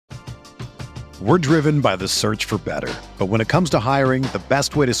We're driven by the search for better. But when it comes to hiring, the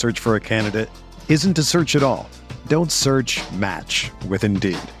best way to search for a candidate isn't to search at all. Don't search, match with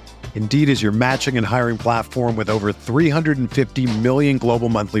Indeed. Indeed is your matching and hiring platform with over 350 million global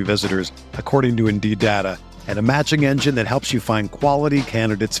monthly visitors, according to Indeed data, and a matching engine that helps you find quality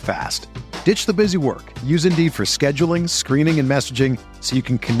candidates fast. Ditch the busy work. Use Indeed for scheduling, screening, and messaging so you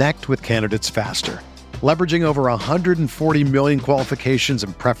can connect with candidates faster. Leveraging over 140 million qualifications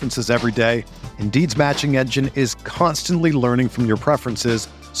and preferences every day, Indeed's matching engine is constantly learning from your preferences,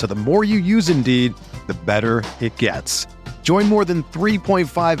 so the more you use Indeed, the better it gets. Join more than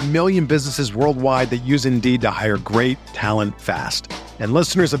 3.5 million businesses worldwide that use Indeed to hire great talent fast. And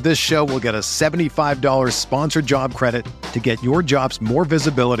listeners of this show will get a $75 sponsored job credit to get your jobs more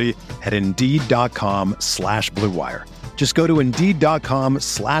visibility at Indeed.com/Blue Wire. Just go to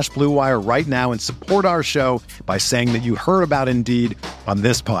Indeed.com/Blue Wire right now and support our show by saying that you heard about Indeed on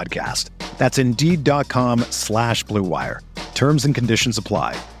this podcast. That's Indeed.com/Blue Wire. Terms and conditions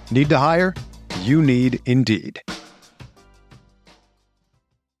apply. Need to hire? You need Indeed.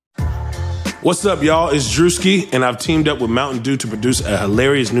 What's up, y'all? It's Drewski, and I've teamed up with Mountain Dew to produce a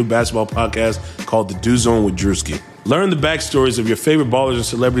hilarious new basketball podcast called The Dew Zone with Drewski. Learn the backstories of your favorite ballers and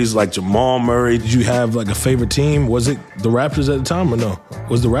celebrities like Jamal Murray. Did you have like a favorite team? Was it the Raptors at the time or no?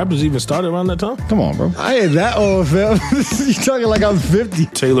 Was the Raptors even started around that time? Come on, bro. I ain't that old, fam. You talking like I'm 50.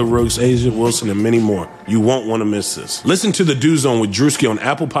 Taylor Rooks, Asia Wilson, and many more. You won't want to miss this. Listen to The Dew Zone with Drewski on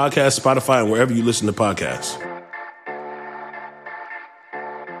Apple Podcasts, Spotify, and wherever you listen to podcasts.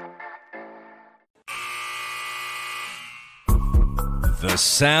 The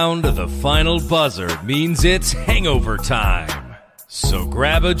sound of the final buzzer means it's hangover time. So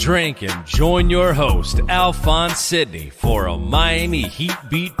grab a drink and join your host, Alphonse Sidney, for a Miami Heat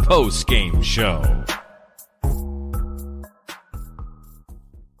Beat post-game show.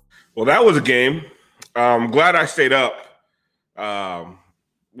 Well, that was a game. I'm glad I stayed up.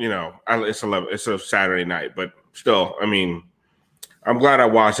 It's a Saturday night, but still, I'm glad I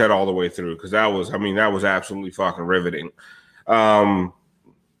watched that all the way through because that was absolutely fucking riveting.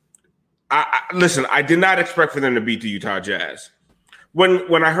 Listen, I did not expect for them to beat the Utah Jazz.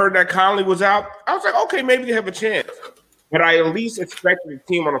 When I heard that Conley was out, I was like, okay, maybe they have a chance. But I at least expected a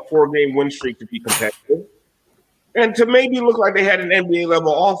team on a 4-game win streak to be competitive and to maybe look like they had an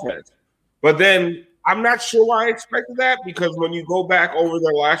NBA-level offense. But then I'm not sure why I expected that because when you go back over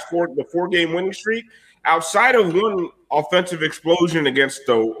their last the 4-game winning streak, outside of one offensive explosion against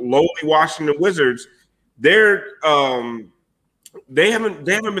the lowly Washington Wizards, they haven't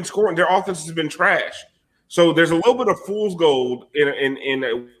been scoring. Their offense has been trash. So there's a little bit of fool's gold in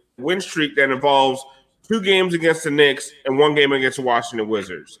a win streak that involves 2 games against the Knicks and 1 game against the Washington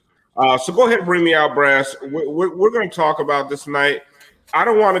Wizards. So go ahead and bring me out, Brass. We're going to talk about this tonight. I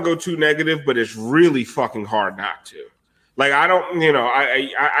don't want to go too negative, but it's really fucking hard not to. Like I don't,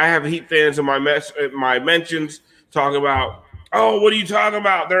 I have Heat fans in my mentions talking about, oh, what are you talking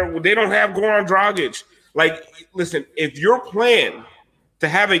about? They don't have Goran Dragic. Like, listen, if your plan to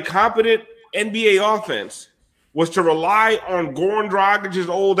have a competent NBA offense was to rely on Goran Dragic's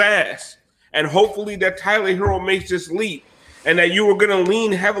old ass and hopefully that Tyler Hero makes this leap and that you were going to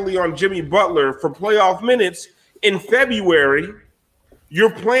lean heavily on Jimmy Butler for playoff minutes in February, your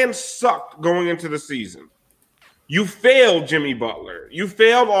plan sucked going into the season. You failed Jimmy Butler. You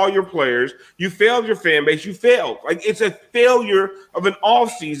failed all your players. You failed your fan base. You failed. Like, it's a failure of an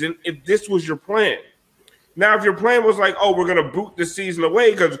offseason if this was your plan. Now, if your plan was like, oh, we're going to boot this season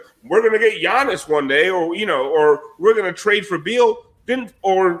away because we're going to get Giannis one day or we're going to trade for Beal, maybe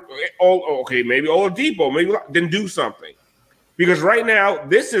Oladipo, then do something. Because right now,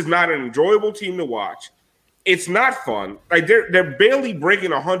 this is not an enjoyable team to watch. It's not fun. Like, they're barely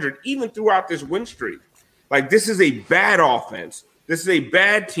breaking 100 even throughout this win streak. Like, this is a bad offense. This is a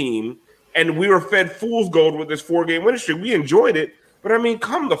bad team, and we were fed fool's gold with this 4-game win streak. We enjoyed it, but,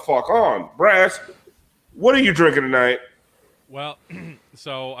 come the fuck on. Brass, what are you drinking tonight? Well,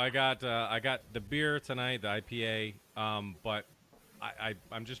 so I got the beer tonight, the IPA, but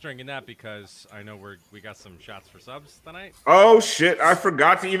I'm just drinking that because I know we got some shots for subs tonight. Oh, shit. I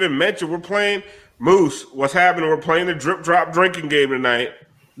forgot to even mention we're playing Moose. What's happening? We're playing the Drip Drop drinking game tonight,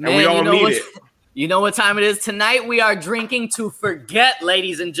 and we all need it. You know what time it is tonight? We are drinking to forget,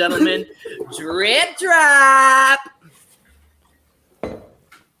 ladies and gentlemen. Drip Drop.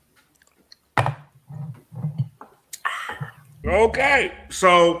 Okay,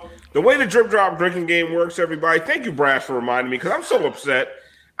 so the way the Drip Drop drinking game works, everybody, thank you, Brad, for reminding me because I'm so upset.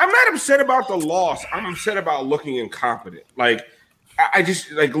 I'm not upset about the loss. I'm upset about looking incompetent. Like, I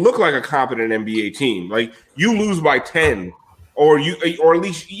just look like a competent NBA team. Like, you lose by 10 or at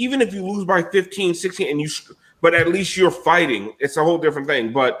least even if you lose by 15, 16, but at least you're fighting. It's a whole different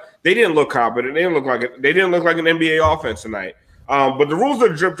thing. But they didn't look competent. They didn't look like it. They didn't look like an NBA offense tonight. But the rules of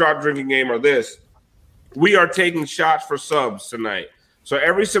the drip drop drinking game are this: we are taking shots for subs tonight. So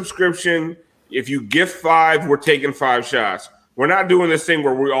every subscription, if you gift 5, we're taking 5 shots. We're not doing this thing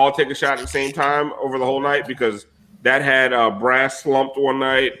where we all take a shot at the same time over the whole night because that had Brass slumped one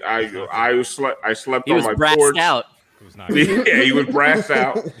night. I slept He on was my brassed porch. out. It was not good. Yeah, he was brassed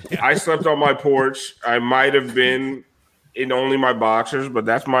out. I slept on my porch. I might have been in only my boxers, but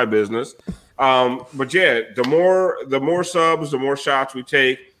that's my business. But yeah, the more subs, the more shots we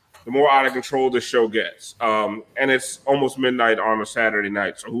take, the more out of control this show gets. And it's almost midnight on a Saturday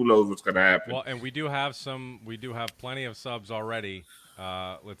night, so who knows what's going to happen. Well, and we do have plenty of subs already.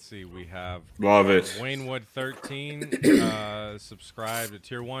 Let's see, we have Love it. Waynewood 13 subscribed to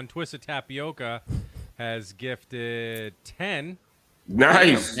Tier 1. Twisted Tapioca has gifted 10.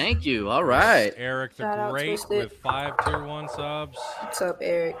 Nice. Thank you. All right. Eric the Shout out, Great Twisted. with 5 Tier 1 subs. What's up,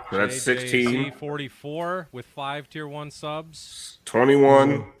 Eric? So that's 16. 44 with 5 Tier 1 subs.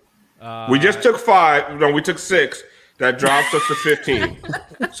 21. We just took 5. No, we took 6. That drops us to 15.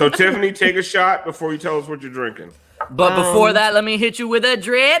 So, Tiffany, take a shot before you tell us what you're drinking. But before that, let me hit you with a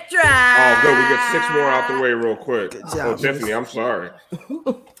drip drop. Oh, good. We get 6 more out the way real quick. job, Oh, Tiffany, I'm sorry.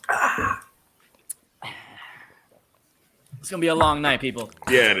 It's going to be a long night, people.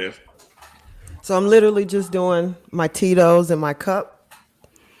 Yeah, it is. So I'm literally just doing my Tito's in my cup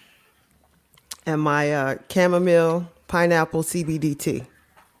and my chamomile pineapple CBD tea.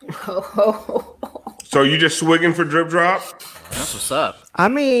 So you just swigging for drip drop? That's what's up. I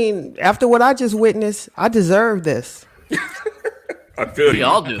mean, after what I just witnessed, I deserve this. I feel We you.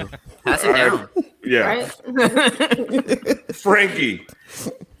 all do. Pass it down. Yeah. Right? Frankie,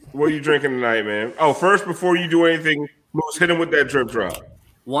 what are you drinking tonight, man? Oh, first, before you do anything, Moose, hit him with that drip drop.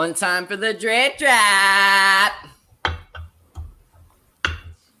 One time for the drip drop.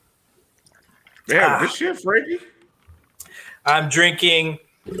 Damn, good shit, Frankie. I'm drinking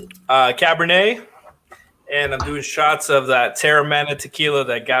Cabernet, and I'm doing shots of that Terramana tequila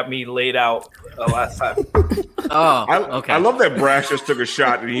that got me laid out last time. Oh, okay. I love that Brash just took a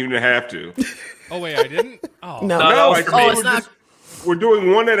shot and he didn't have to. Oh, wait, I didn't? Oh. No. No, for me. it's not. we're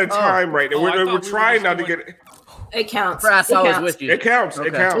doing one at a time right now. Oh, I We're thought we were trying just not to doing- get. It counts. Brass, It I was counts. with you. It counts. It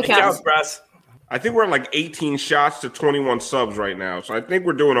Okay. counts. It counts. Brass. I think we're at like 18 shots to 21 subs right now, so I think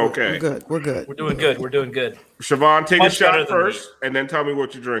we're doing okay. We're good. We're good. We're doing good. We're doing good. Siobhan, take Much a better shot than first, and then tell me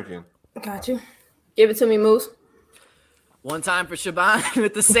what you're drinking. Got you. Give it to me, Moose. One time for Shaban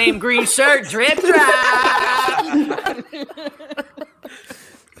with the same green shirt. Drip drop.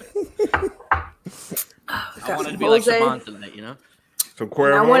 I wanted to be like Jose. Shaban tonight, you know? Some I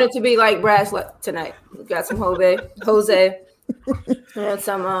Cuervo. want it to be like Brass tonight. We got some Jose, and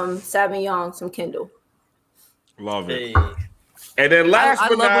some Sauvignon, some Kindle. Love it. Hey. And then last I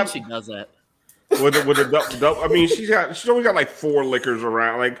but love when not she does that. with the double. I mean, she's only got like 4 liquors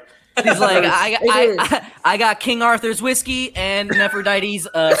around. Like He's like, It I got King Arthur's whiskey and Nephrodite's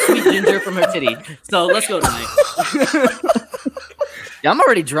sweet ginger from her titty. So let's go tonight. Yeah, I'm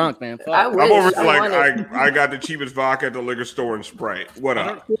already drunk, man. Fuck. I wish. I'm over here I like wanted- I got the cheapest vodka at the liquor store and Sprite. What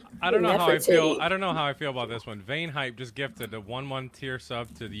up? I don't know how I feel. Nefertiti. I don't know how I feel about this one. Vane Hype just gifted a 1-1 tier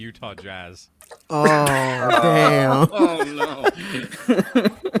sub to the Utah Jazz. Oh, damn. Oh no.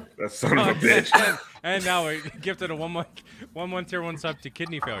 That son of a bitch. And now we gifted a 1-1 tier 1 sub to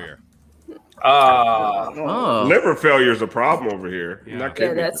kidney failure. Oh. Liver failure is a problem over here. Yeah. Not Yeah,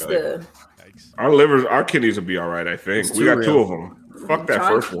 kidney that's failure. the. Yikes. Our kidneys will be all right. I think we too got real. 2 of them. Fuck that John-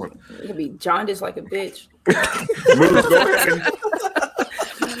 first one. It could be jaundiced like a bitch. Moose, go ahead.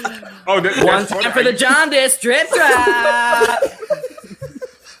 Oh, One that's time funny. for the jaundice. Drip drop.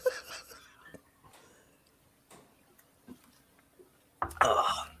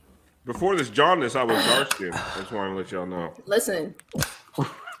 Before this jaundice, I was dark skinned. I just want to let y'all know. Listen.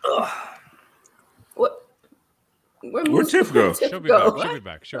 What? Where'd Where'd Tiff go? She'll be go? back. She'll be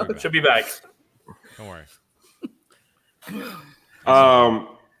back. She'll be back. Should be back. Don't worry.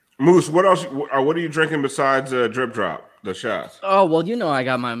 Moose, what else? What are you drinking besides drip drop? The shots. Oh well, you know I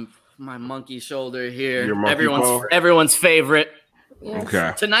got my monkey shoulder here. Your monkey paw? Everyone's favorite. Yes.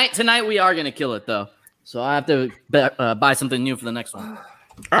 Okay. Tonight we are gonna kill it though. So I have to buy something new for the next one.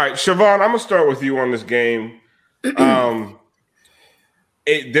 All right, Siobhan, I'm gonna start with you on this game.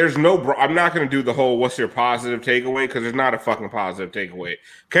 There's no. I'm not gonna do the whole "what's your positive takeaway" because there's not a fucking positive takeaway.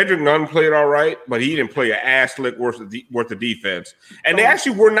 Kendrick Nunn played all right, but he didn't play an ass lick worth of defense, and they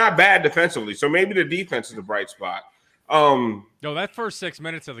actually were not bad defensively. So maybe the defense is a bright spot. No, that first 6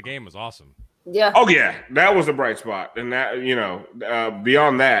 minutes of the game was awesome. Yeah. Oh yeah, that was a bright spot, and that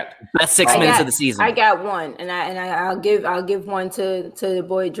beyond that, best 6 minutes of the season. I got one, and I'll give one to the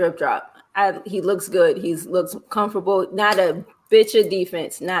boy Drip Drop. He looks good. He looks comfortable. Not a bitch of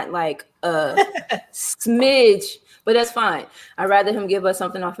defense. Not like a smidge, but that's fine. I'd rather him give us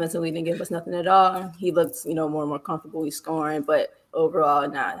something offensively than give us nothing at all. He looks more and more comfortable. He's scoring, but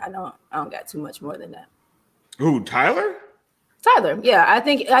overall, I don't got too much more than that. Who, Tyler? Tyler, yeah,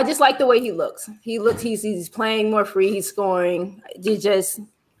 I just like the way he looks. He's playing more free. He's scoring. He shot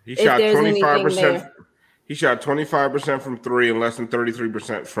 25%. He shot 25% from 3 and less than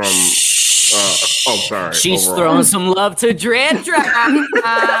 33% from. Sorry. She's overall. throwing some love to Drip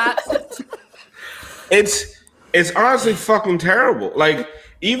Drop. It's honestly fucking terrible. Like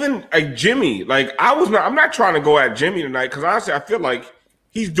even like Jimmy. Like I'm not trying to go at Jimmy tonight because honestly I feel like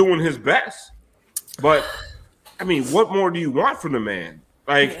he's doing his best, but. I mean, what more do you want from the man?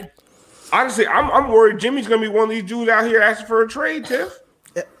 Like, honestly, I'm worried Jimmy's gonna be one of these dudes out here asking for a trade, Tiff.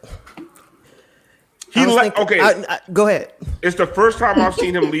 Go ahead. It's the first time I've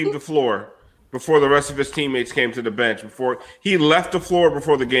seen him leave the floor before the rest of his teammates came to the bench. Before he left the floor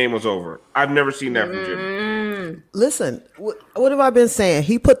before the game was over. I've never seen that from Jimmy. Listen, what have I been saying?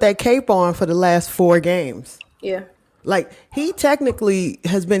 He put that cape on for the last 4 games. Yeah. Like, he technically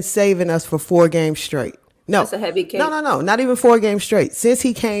has been saving us for 4 games straight. No, that's a heavy case. No, not even 4 games straight. Since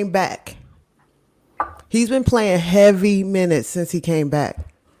he came back, he's been playing heavy minutes since he came back.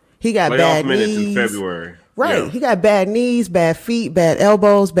 He got bad knees. Minutes in February. Right. Yeah. He got bad knees, bad feet, bad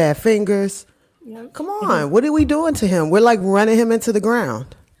elbows, bad fingers. Yep. Come on. What are we doing to him? We're like running him into the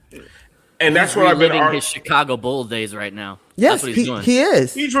ground. And that's what I've been reliving his Chicago Bulls days right now. Yes, that's what he's doing. He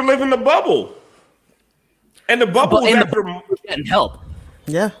is. He's reliving the bubble. And the bubble was after getting help.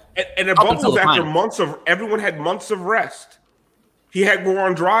 Yeah. And the bubble was after months of everyone had months of rest. He had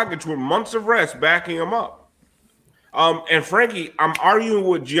Goran Dragic with months of rest backing him up. And Frankie, I'm arguing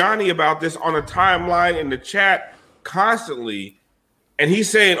with Gianni about this on a timeline in the chat constantly. And he's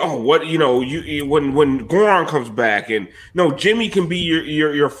saying, "Oh, what you when Goran comes back, and no, Jimmy can be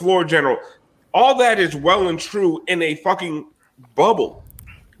your floor general." All that is well and true in a fucking bubble,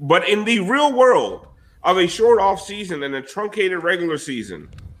 but in the real world of a short off season and a truncated regular season,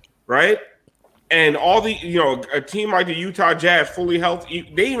 right? And all the a team like the Utah Jazz fully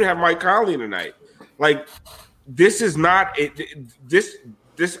healthy, they even have Mike Conley tonight. Like this is not this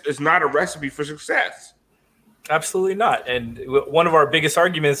is not a recipe for success. Absolutely not. And one of our biggest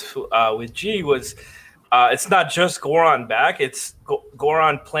arguments with G was it's not just Goran back. It's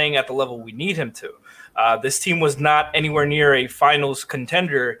Goran playing at the level we need him to. This team was not anywhere near a finals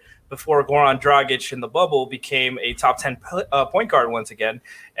contender before Goran Dragic in the bubble became a top 10 point guard once again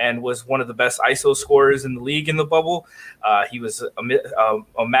and was one of the best ISO scorers in the league in the bubble. He was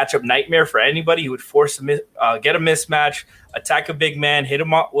a matchup nightmare for anybody. He would force get a mismatch, attack a big man, hit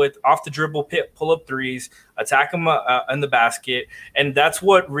him up with off the dribble pull-up threes, attack him in the basket. And that's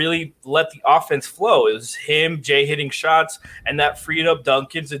what really let the offense flow. It was him, Jay hitting shots, and that freed up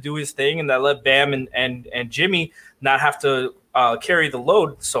Duncan to do his thing, and that let Bam and Jimmy not have to carry the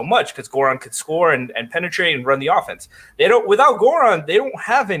load so much because Goran could score and penetrate and run the offense. Without Goran, they don't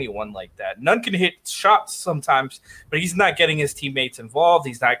have anyone like that. Nunn can hit shots sometimes, but he's not getting his teammates involved.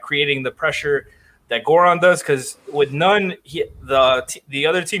 He's not creating the pressure that Goran does because with Nunn, the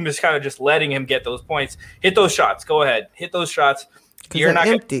other team is kind of just letting him get those points. Hit those shots. Go ahead. Hit those shots. You're not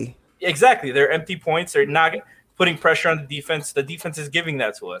empty. Exactly. They're empty points. They're not putting pressure on the defense. The defense is giving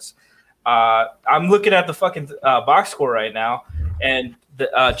that to us. I'm looking at the fucking box score right now, and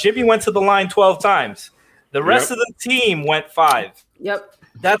Jimmy went to the line 12 times. The rest of the team went 5. Yep.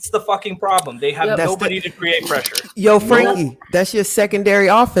 That's the fucking problem. They have nobody to create pressure. Yo, Frankie, that's your secondary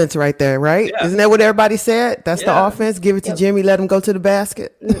offense right there, right? Yeah. Isn't that what everybody said? That's the offense. Give it to Jimmy. Let him go to the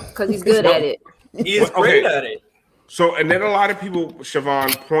basket. Because he's good at it. He is great at it. So, and then a lot of people,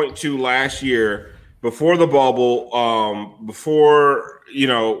 Siobhan, point to last year before the bubble, before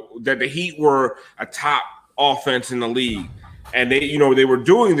that the Heat were a top offense in the league, and they were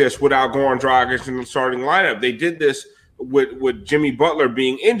doing this without Goran Dragic in the starting lineup. They did this with Jimmy Butler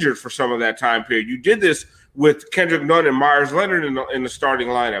being injured for some of that time period. You did this with Kendrick Nunn and Myers Leonard in the starting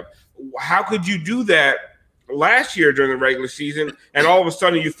lineup. How could you do that last year during the regular season, and all of a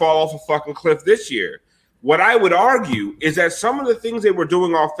sudden you fall off a fucking cliff this year? What I would argue is that some of the things they were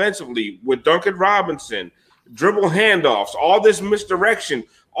doing offensively with Duncan Robinson, dribble handoffs, all this misdirection,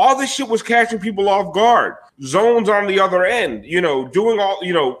 all this shit was catching people off guard. Zones on the other end,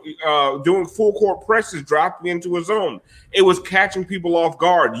 doing full court presses, dropping into a zone. It was catching people off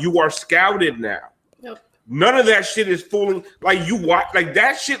guard. You are scouted now. Yep. None of that shit is fooling. Like you watch, like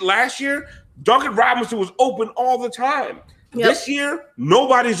that shit last year. Duncan Robinson was open all the time. Yep. This year,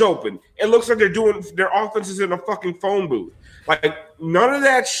 nobody's open. It looks like they're doing their offenses in a fucking phone booth. Like, none of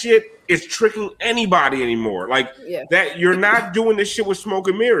that shit is tricking anybody anymore. Like, that you're not doing this shit with smoke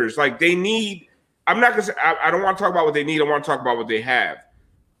and mirrors. Like, they need – I'm not going to say – I don't want to talk about what they need. I want to talk about what they have.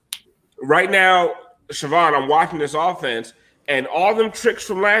 Right now, Siobhan, I'm watching this offense, and all them tricks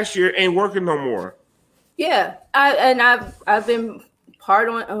from last year ain't working no more. Yeah, I've been part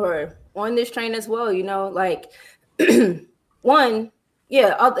on this train as well. You know, like one,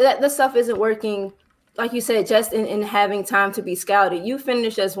 that stuff isn't working. Like you said, just in having time to be scouted. You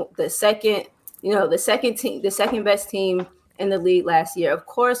finished as the second best team in the league last year. Of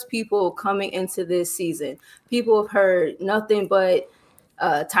course, people coming into this season, people have heard nothing but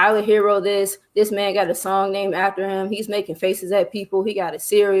Tyler Hero. This man got a song named after him. He's making faces at people. He got a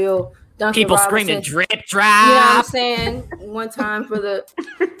cereal. Duncan People Robinson, screaming drip drop. You know what I'm saying? One time for the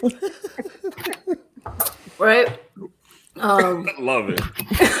right. Love it.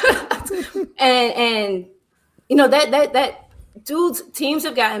 and you know that dudes, teams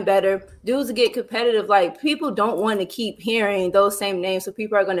have gotten better. Dudes get competitive. Like, people don't want to keep hearing those same names, so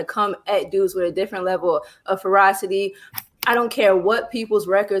people are going to come at dudes with a different level of ferocity. I don't care what people's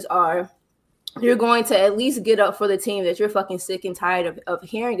records are. You're going to at least get up for the team that you're fucking sick and tired of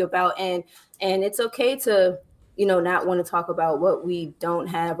hearing about. And it's okay to, you know, not want to talk about what we don't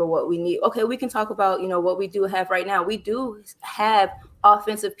have or what we need. Okay, we can talk about, you know, what we do have right now. We do have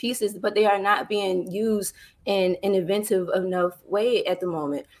offensive pieces, but they are not being used in an inventive enough way at the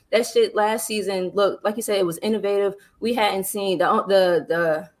moment. That shit last season, look, like you said, it was innovative. We hadn't seen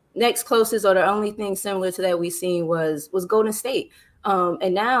the next closest, or the only thing similar to that we seen was Golden State.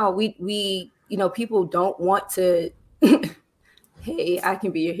 And now we you know, people don't want to hey, I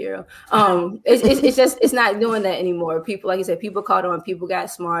can be your hero. It's just, it's not doing that anymore. People, like you said, people caught on, people got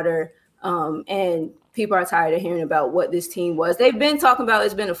smarter, and people are tired of hearing about what this team was. They've been talking about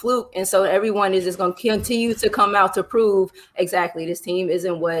it's been a fluke, and so everyone is just going to continue to come out to prove exactly this team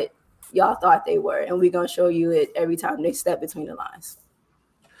isn't what y'all thought they were, and we're going to show you it every time they step between the lines.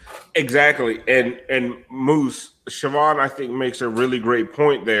 Exactly. And Moose, Siobhan, I think, makes a really great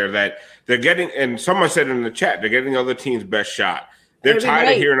point there that they're getting, and someone said in the chat, they're getting the other team's best shot. They're tired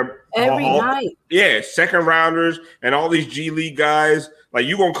of hearing every night. Yeah, second rounders and all these G League guys. Like,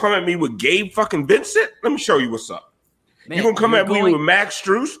 you gonna come at me with Gabe fucking Vincent? Let me show you what's up. Man, you gonna come at me with Max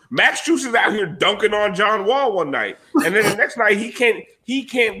Strus? Max Strus is out here dunking on John Wall one night, and then the next night he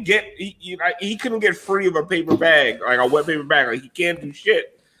couldn't get free of a paper bag, like a wet paper bag. Like, he can't do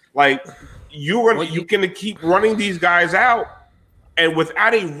shit. Like, you're gonna keep running these guys out, and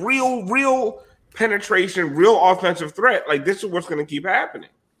without a real penetration, real offensive threat, like, this is what's gonna keep happening.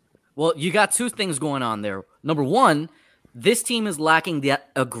 Well, you got two things going on there. Number one, this team is lacking the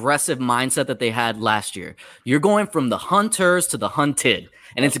aggressive mindset that they had last year. You're going from the hunters to the hunted,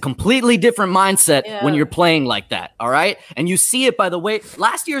 and it's a completely different mindset when you're playing like that, all right? And you see it by the way,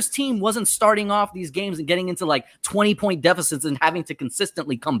 last year's team wasn't starting off these games and getting into like 20-point deficits and having to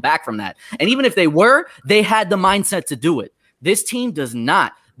consistently come back from that. And even if they were, they had the mindset to do it. This team does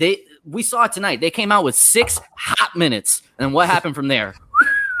not. We saw it tonight. They came out with 6 hot minutes, and what happened from there?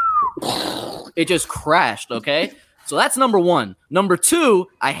 It just crashed, okay? So that's number one. Number two,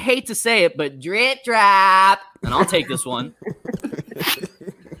 I hate to say it, but drip drop, and I'll take this one.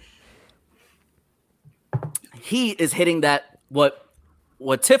 He is hitting that, what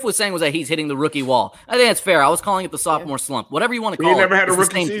Tiff was saying was that he's hitting the rookie wall. I think that's fair. I was calling it the sophomore slump. Whatever you want to call it. He never had a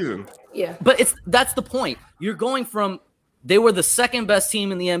rookie season. Yeah. But that's the point. You're going from, they were the second best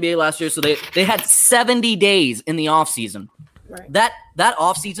team in the NBA last year, so they had 70 days in the offseason. Right. That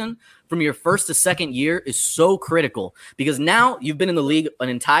offseason from your first to second year is so critical because now you've been in the league an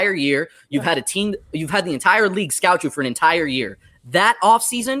entire year. You've had the entire league scout you for an entire year. That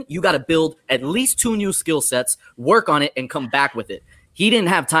offseason, you got to build at least 2 new skill sets, work on it, and come back with it. He didn't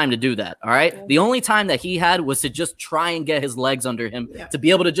have time to do that, all right? Yeah. The only time that he had was to just try and get his legs under him to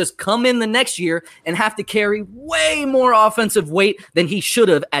be able to just come in the next year and have to carry way more offensive weight than he should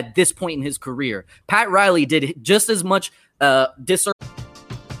have at this point in his career. Pat Riley did just as much disservice.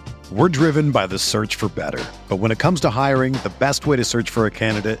 We're driven by the search for better. But when it comes to hiring, the best way to search for a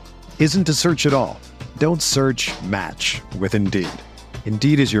candidate isn't to search at all. Don't search, match with Indeed.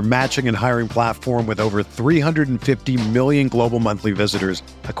 Indeed is your matching and hiring platform with over 350 million global monthly visitors,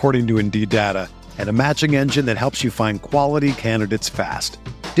 according to Indeed data, and a matching engine that helps you find quality candidates fast.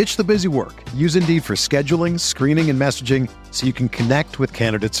 Ditch the busy work. Use Indeed for scheduling, screening, and messaging so you can connect with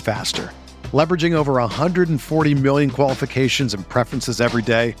candidates faster. Leveraging over 140 million qualifications and preferences every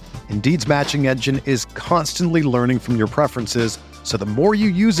day, Indeed's matching engine is constantly learning from your preferences, so the more you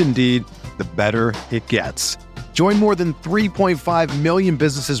use Indeed, the better it gets. Join more than 3.5 million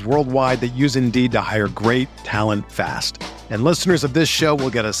businesses worldwide that use Indeed to hire great talent fast. And listeners of this show will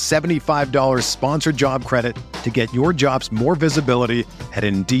get a $75 sponsored job credit to get your jobs more visibility at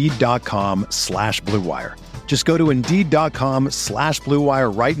Indeed.com/Blue Wire. Just go to Indeed.com/Blue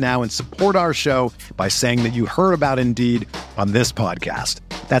Wire right now and support our show by saying that you heard about Indeed on this podcast.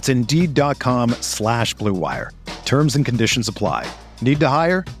 That's Indeed.com/Blue Wire. Terms and conditions apply. Need to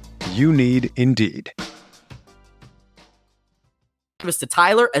hire? You need Indeed. To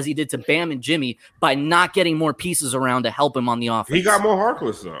Tyler as he did to Bam and Jimmy by not getting more pieces around to help him on the offense. He got more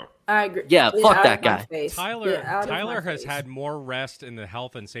Harkless though. I agree. Yeah, fuck that guy. Tyler has had more rest in the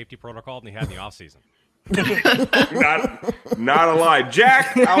health and safety protocol than he had in the offseason. not a lie.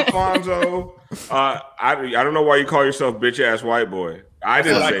 Jack Alfonso. I don't know why you call yourself bitch ass white boy. I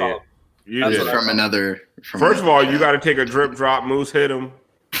didn't say it. You did. First of all, you got to take a drip drop. Moose hit him.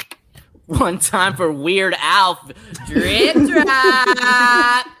 One time for Weird Alf. Drip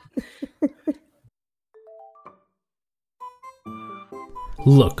drop.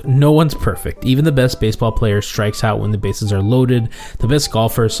 Look, no one's perfect. Even the best baseball player strikes out when the bases are loaded. The best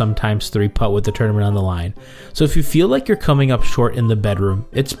golfers sometimes 3-putt with the tournament on the line. So if you feel like you're coming up short in the bedroom,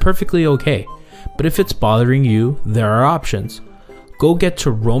 it's perfectly okay. But if it's bothering you, there are options. Go get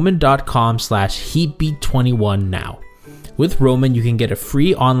to Roman.com/HeatBeat21 now. With Roman, you can get a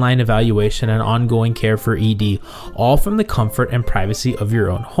free online evaluation and ongoing care for ED, all from the comfort and privacy of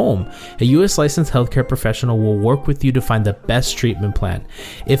your own home. A U.S. licensed healthcare professional will work with you to find the best treatment plan.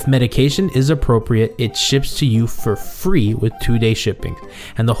 If medication is appropriate, it ships to you for free with 2-day shipping,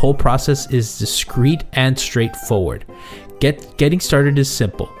 and the whole process is discreet and straightforward. Getting started is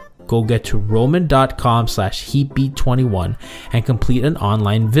simple. Go get to Roman.com/HeatBeat21 and complete an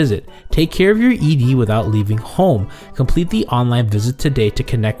online visit. Take care of your ED without leaving home. Complete the online visit today to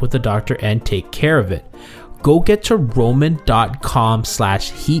connect with the doctor and take care of it. Go get to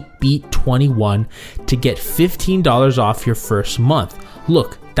Roman.com/HeatBeat21 to get $15 off your first month.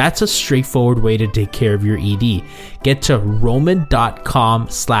 Look, that's a straightforward way to take care of your ED. Get to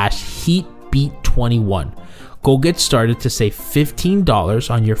Roman.com/HeatBeat21. Go get started to save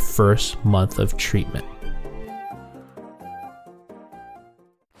 $15 on your first month of treatment.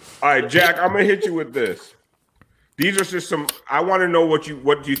 All right, Jack, I'm gonna hit you with this. These are just some. I want to know what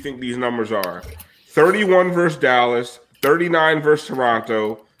do you think these numbers are? 31 versus Dallas, 39 versus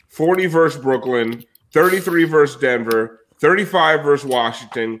Toronto, 40 versus Brooklyn, 33 versus Denver, 35 versus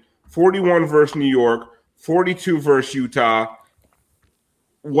Washington, 41 versus New York, 42 versus Utah.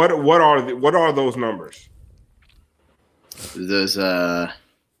 What are those numbers? Those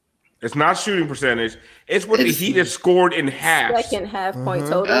it's not shooting percentage. It's what the Heat has scored in halves. Second half point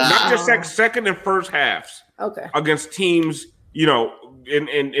total. Not just second and first halves. Okay. Against teams,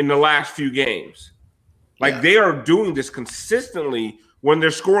 in the last few games. Like they are doing this consistently when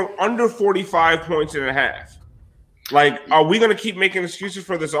they're scoring under 45 points in a half. Like, are we going to keep making excuses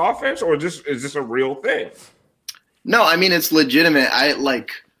for this offense, or is this a real thing? No, I mean it's legitimate.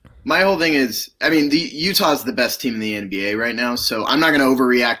 My whole thing is, Utah's the best team in the NBA right now, so I'm not going to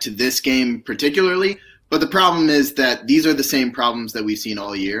overreact to this game particularly. But the problem is that these are the same problems that we've seen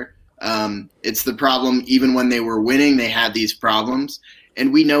all year. It's the problem even when they were winning, they had these problems.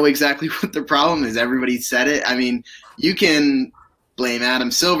 And we know exactly what the problem is. Everybody said it. I mean, you can blame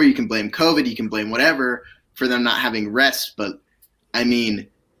Adam Silver, you can blame COVID, you can blame whatever for them not having rest. But, I mean,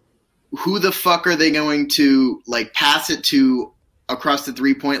 who the fuck are they going to, pass it to across the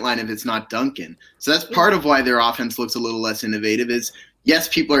 3-point line if it's not Duncan? So that's part of why their offense looks a little less innovative is, yes,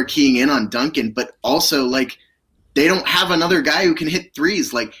 people are keying in on Duncan, but also, they don't have another guy who can hit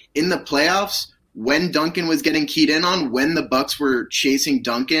threes. In the playoffs, when Duncan was getting keyed in on, when the Bucks were chasing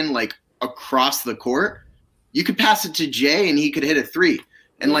Duncan, across the court, you could pass it to Jay and he could hit a three.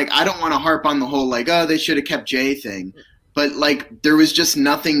 And, I don't want to harp on the whole, they should have kept Jay thing. But, there was just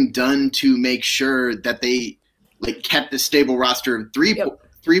nothing done to make sure that they – kept a stable roster of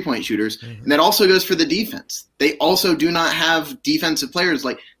three-point shooters. Mm-hmm. And that also goes for the defense. They also do not have defensive players.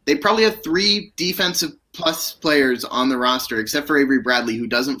 They probably have 3 defensive plus players on the roster, except for Avery Bradley, who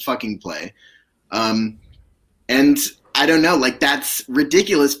doesn't fucking play. And I don't know, that's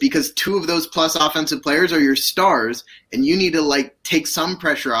ridiculous because 2 of those plus offensive players are your stars, and you need to, take some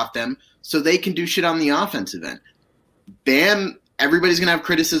pressure off them so they can do shit on the offensive end. Bam, everybody's going to have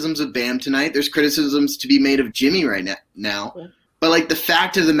criticisms of Bam tonight. There's criticisms to be made of Jimmy right now. Yeah. But, the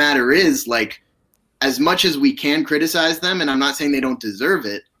fact of the matter is, as much as we can criticize them, and I'm not saying they don't deserve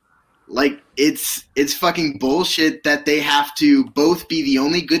it, it's fucking bullshit that they have to both be the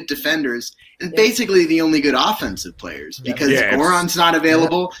only good defenders and basically the only good offensive players because Goran's not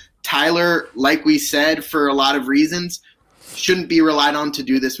available, Tyler, like we said, for a lot of reasons, shouldn't be relied on to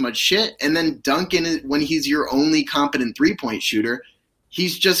do this much shit. And then Duncan, when he's your only competent three-point shooter,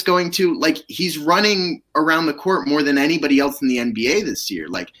 he's just going to, like, he's running around the court more than anybody else in the NBA this year.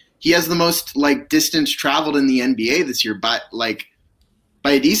 Like, he has the most, like, distance traveled in the NBA this year by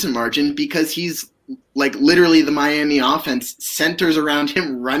a decent margin, because he's, like, literally the Miami offense centers around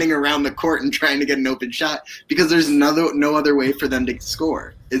him running around the court and trying to get an open shot because there's no other way for them to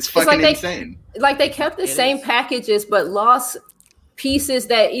score. It's fucking insane. Like, they kept the same packages but lost pieces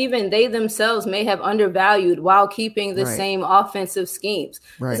that even they themselves may have undervalued while keeping the same offensive schemes.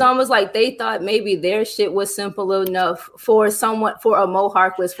 It's almost like they thought maybe their shit was simple enough for a Mo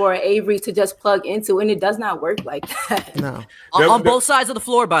Harkless, for an Avery to just plug into, and it does not work like that. No. On both sides of the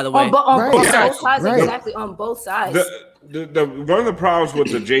floor, by the way. On both sides, exactly, on both sides. One of the problems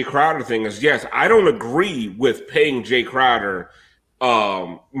with the Jay Crowder thing is, yes, I don't agree with paying Jay Crowder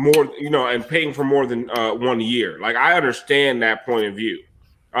more, and paying for more than 1 year. Like, I understand that point of view,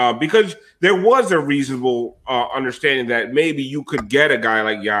 because there was a reasonable understanding that maybe you could get a guy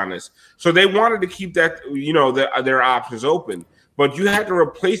like Giannis. So they wanted to keep that, their options open, but you had to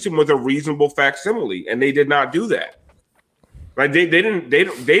replace him with a reasonable facsimile, and they did not do that. Like, they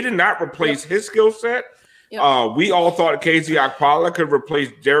did not replace his skill set. Yep. We all thought KZ Okpala could replace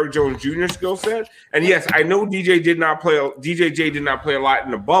Derrick Jones Jr.'s skill set. And yes, I know DJJ did not play a lot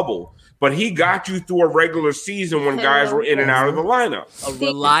in the bubble, but he got you through a regular season when guys were in and out of the lineup. A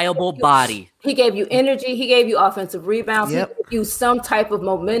reliable body. He gave you energy. He gave you offensive rebounds. Yep. He gave you some type of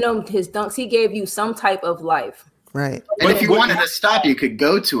momentum. His dunks, he gave you some type of life. Right. And if you wanted to stop, you could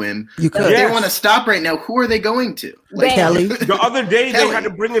go to him. You could. If they want to stop right now, who are they going to? Like Kelly. The other day, they had to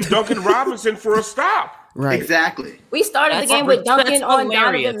bring in Duncan Robinson for a stop. Right. Exactly. We started the game with Duncan on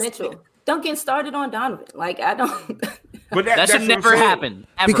Donovan Mitchell. Duncan started on Donovan. Like, I don't. But that should never happen.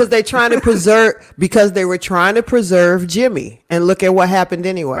 Ever. Because they trying to preserve. Because they were trying to preserve Jimmy, and look at what happened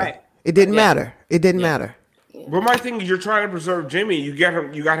anyway. Right. It didn't matter. It didn't matter. But my thing is, you're trying to preserve Jimmy. You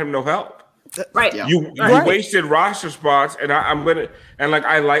got him no help. Right. Yeah. You wasted roster spots, and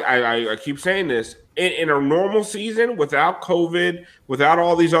I keep saying this. In a normal season, without COVID, without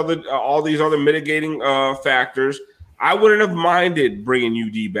all these other mitigating factors, I wouldn't have minded bringing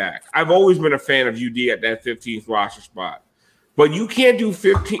UD back. I've always been a fan of UD at that 15th roster spot, but you can't do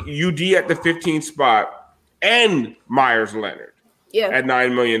UD at the 15th spot and Myers Leonard at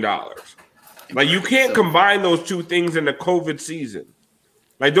 $9 million. Like, you can't combine those two things in the COVID season.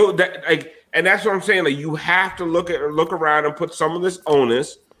 And that's what I'm saying. Like, you have to look around and put some of this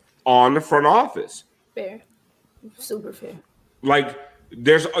onus on the front office. Fair. Super fair. Like,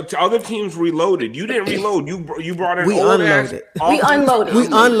 there's other teams reloaded. You didn't reload. You brought in We unloaded. We unloaded.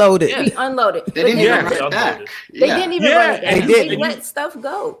 We unloaded. They didn't even run it back. They didn't even run it back. They let stuff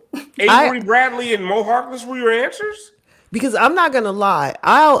go. Avery Bradley and Mo Harkless were your answers? Because I'm not gonna lie,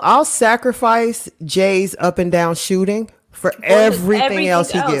 I'll sacrifice Jay's up and down shooting for everything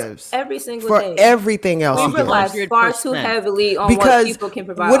else he gives. Every single for day. everything else we rely far too heavily on what people can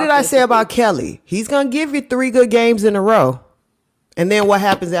provide. What did I say about Kelly? He's gonna give you 3 good games in a row, and then what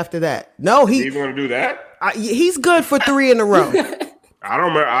happens after that? No, he's gonna do that. He's good for 3 in a row. I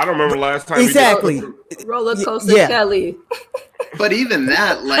don't remember last time. Exactly. Roller coaster Kelly. But even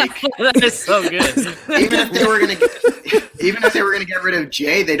that, like, that is so good. even if they were gonna get rid of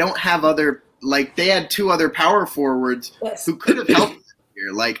Jay, they don't have other. Like, they had 2 other power forwards who could have helped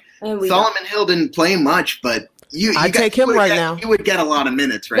here. Like, Solomon Hill didn't play much, but I take him right now. He would get a lot of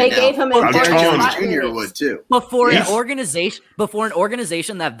minutes right now. They gave him an Jones Jr. would too. Before an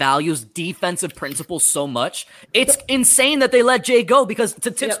organization that values defensive principles so much, it's insane that they let Jay go. Because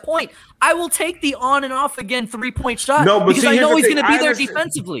to Tip's point, I will take the on and off again 3-point shot because I know he's going to be there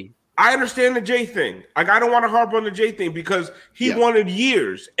defensively. I understand the Jay thing. Like, I don't want to harp on the Jay thing because he wanted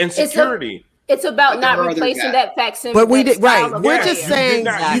years and security. It's about not replacing that facsimile. But we did right. We're just saying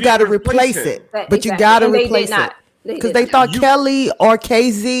you got to replace it, but you got to replace it because they thought Kelly or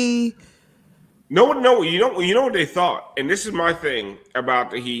KZ. No. You know what they thought, and this is my thing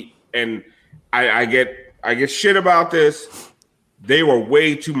about the Heat, and I get shit about this. They were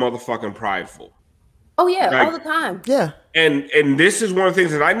way too motherfucking prideful. Oh yeah, all the time. Yeah. And this is one of the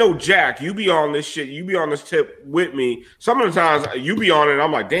things that I know, Jack, you be on this shit, you be on this tip with me. Some of the times you be on it, and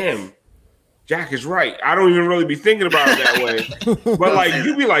I'm like, damn, Jack is right. I don't even really be thinking about it that way. But like,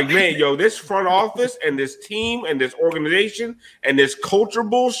 you be like, man, yo, this front office and this team and this organization and this culture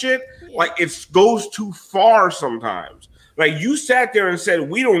bullshit, like, it goes too far sometimes. Like, you sat there and said,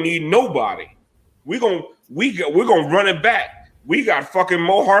 we don't need nobody. We're gonna run it back. We got fucking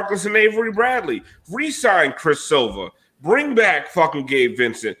Mo Harkless and Avery Bradley. Re-sign Chris Silva. Bring back fucking Gabe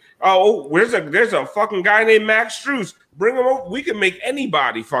Vincent. Oh, there's a fucking guy named Max Strus. Bring him over. We can make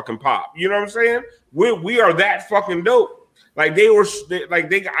anybody fucking pop. You know what I'm saying? We are that fucking dope. Like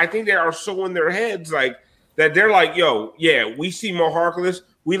I think they are so in their heads like that. They're like, yo, yeah, we see Mo Harkless.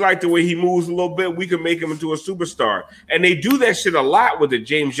 We like the way he moves a little bit. We can make him into a superstar. And they do that shit a lot with the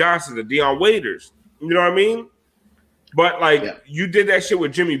James Johnson, the Deion Waiters. You know what I mean? But you did that shit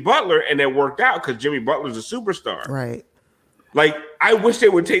with Jimmy Butler, and it worked out because Jimmy Butler's a superstar. Right. Like, I wish they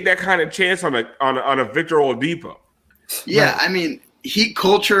would take that kind of chance on a Victor Oladipo. Yeah, Right. I mean, heat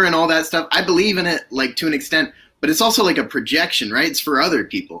culture and all that stuff, I believe in it, like, to an extent, but it's also like a projection, right? It's for other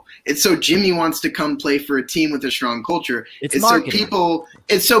people. It's so Jimmy wants to come play for a team with a strong culture. It's marketing. But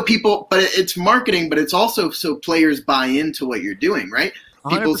it's marketing, but it's also so players buy into what you're doing, right?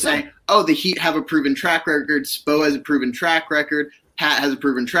 People 100%. say, oh, the Heat have a proven track record, Spo has a proven track record, Pat has a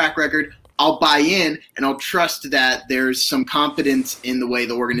proven track record. I'll buy in and I'll trust that there's some confidence in the way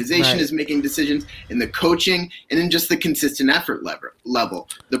the organization is making decisions, in the coaching, and in just the consistent effort level.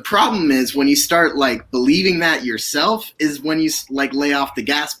 The problem is when you start like believing that yourself is when you like lay off the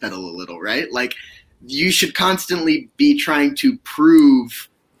gas pedal a little, right? Like you should constantly be trying to prove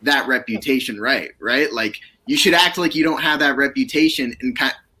that reputation right? Like you should act like you don't have that reputation and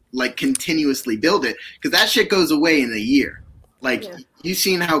like continuously build it because that shit goes away in a year. Like you've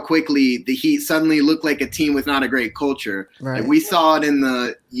seen how quickly the Heat suddenly look like a team with not a great culture. Right. Like we saw it in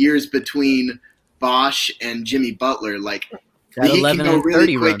the years between Bosch and Jimmy Butler. Like the Heat can go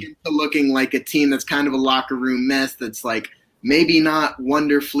really quick into looking like a team that's kind of a locker room mess. That's like maybe not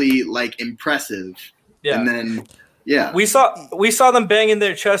wonderfully like impressive. Yeah, and then we saw them banging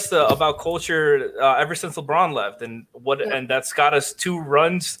their chest about culture ever since LeBron left, and that's got us 2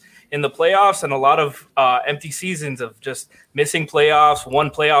 runs in the playoffs and a lot of empty seasons of just missing playoffs, 1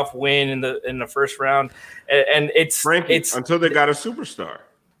 playoff win in the first round, and it's until they got a superstar.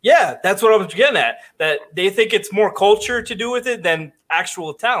 Yeah, that's what I was getting at. That they think it's more culture to do with it than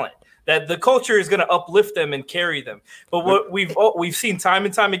actual talent. That the culture is going to uplift them and carry them. But what we've seen time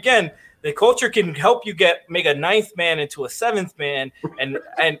and time again, the culture can help you make a 9th man into a 7th man and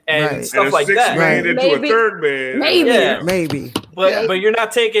stuff like that. Man into a 3rd man. Maybe. But you're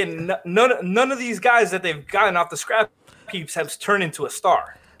not taking none of these guys that they've gotten off the scrap heaps have turned into a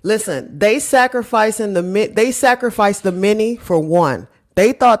star. Listen, they sacrificed the many for one.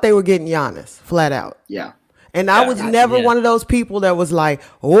 They thought they were getting Giannis flat out. Yeah. And I was never one of those people that was like,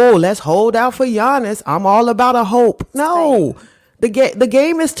 oh, let's hold out for Giannis. I'm all about a hope. No. The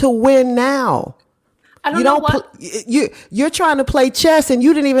game is to win now. I don't know what you're trying to play chess and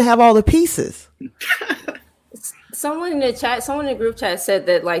you didn't even have all the pieces. Someone in the group chat said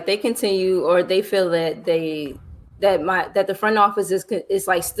that like they continue or they feel that that the front office is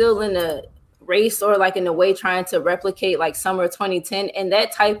like still in a race or like in a way trying to replicate like summer 2010 and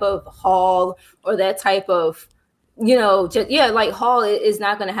that type of haul or that type of like haul is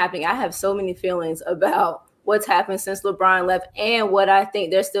not going to happen. I have so many feelings about what's happened since LeBron left and what I think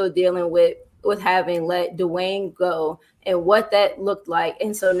they're still dealing with having let Dwayne go and what that looked like.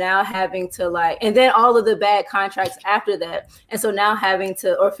 And so now having to and then all of the bad contracts after that. And so now having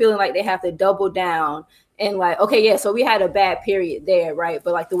to, or feeling like they have to double down and so we had a bad period there, right?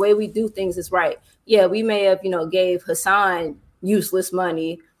 But like the way we do things is right. Yeah, we may have, gave Hassan useless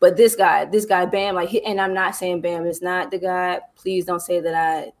money, but this guy, Bam, and I'm not saying Bam is not the guy. Please don't say that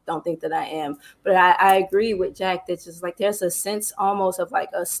I don't think that I am. But I agree with Jack that just like there's a sense almost of like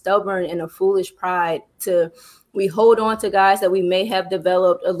a stubborn and a foolish pride we hold on to guys that we may have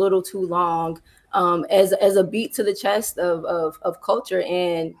developed a little too long as a beat to the chest of culture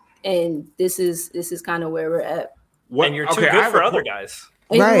and this is kind of where we're at. And you're too good for other guys.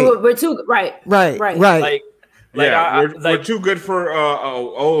 Right. We're too right. We're too good for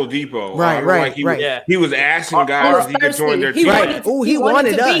Oladipo. Right. He was asking guys if he could join their team. He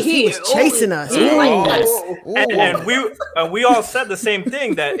wanted us. He was chasing us. And we all said the same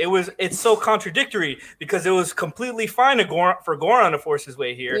thing that it's so contradictory because it was completely fine for Goran to force his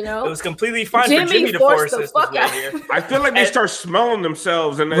way here. It was completely fine for Jimmy to force his way here. I feel like they start smelling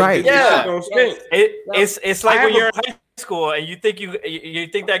themselves and it's like when you're in high school and you think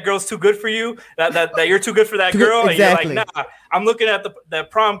that girl's too good for you, that you're too good for that girl, exactly. And you're like, nah, I'm looking at the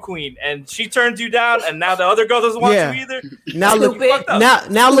prom queen and she turns you down and now the other girl doesn't want you either. Now look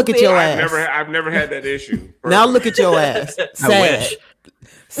at your ass. I've never had that issue. Now look at your ass. Sad.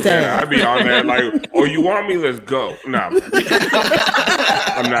 Yeah, I'd be on there like, oh, you want me? Let's go. No, I'm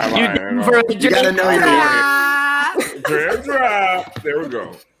not lying. You gotta know your Drip drop. There we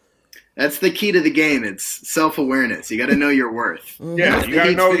go. That's the key to the game. It's self-awareness. You got to know your worth. Yeah, you got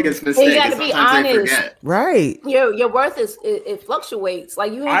to know. Biggest You mistake. got to be honest. Right. Your worth it fluctuates.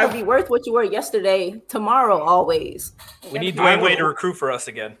 Like you ain't gonna be worth what you were yesterday, tomorrow, always. We need Dwayne Wade to recruit for us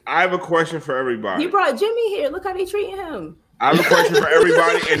again. I have a question for everybody. You brought Jimmy here. Look how they treating him. I have a question for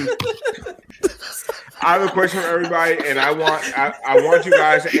everybody, and I want you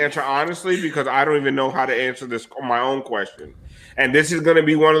guys to answer honestly because I don't even know how to answer this on my own question. And this is going to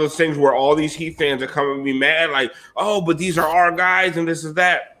be one of those things where all these Heat fans are coming to be mad, like, oh, but these are our guys and this is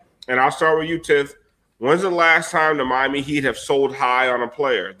that. And I'll start with you, Tiff. When's the last time the Miami Heat have sold high on a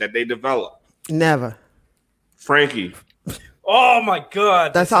player that they developed? Never. Frankie. Oh, my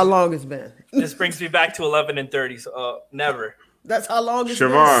God. That's how long it's been. This brings me back to 11 and 30. So, never. That's how long it's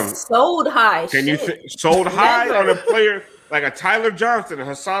Siobhan, been. Sold high. Can you sold high on a player like a Tyler Johnson, a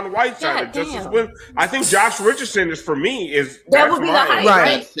Hassan Whiteside, a Justice Winslow? I think Josh Richardson is for me that would be the height,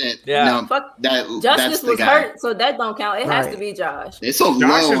 right? Yeah, no, Justice was hurt, so that don't count. It has to be Josh. It's so low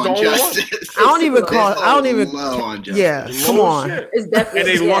on Justice. I don't even low on Justice. Yeah, come on. It's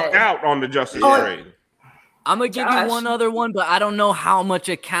definitely and they lucked out on the Justice trade. I'm going to give you one other one, but I don't know how much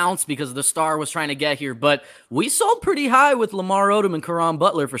it counts because the star was trying to get here. But we sold pretty high with Lamar Odom and Caron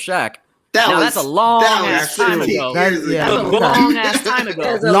Butler for Shaq. That's a long-ass time ago. Long-ass time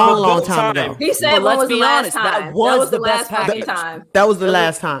ago. Long time ago. He said, let's be honest, that was the best package. That was the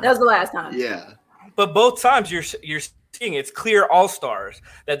last time. That was the last time. Yeah. But both times you're seeing it's clear all-stars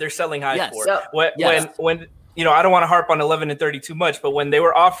that they're selling high for. When I don't want to harp on 11 and 30 too much, but when they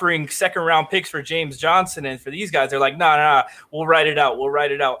were offering second-round picks for James Johnson and for these guys, they're like, nah, we'll write it out.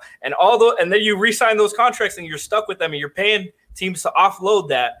 And then you re-sign those contracts and you're stuck with them and you're paying teams to offload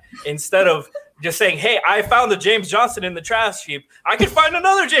that instead of just saying, hey, I found the James Johnson in the trash heap. I can find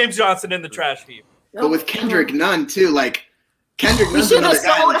another James Johnson in the trash heap. But with Kendrick Nunn, too, Kendrick Nunn. We should have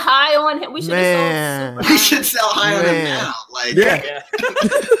sold high on him. We should sell high on him now.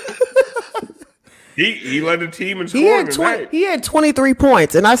 He led the team in scoring. He had 23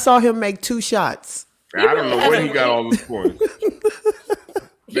 points, and I saw him make 2 shots. I don't know where he got all those points.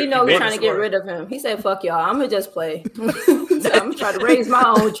 He knows we're trying to get rid of him. He said, fuck y'all. I'm going to just play. I'm going to try to raise my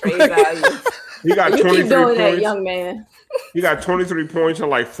own trade value. He got 23 keep doing points. That, young man. He got 23 points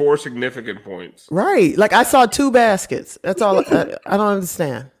and 4 significant points. Right. I saw 2 baskets. That's all. I don't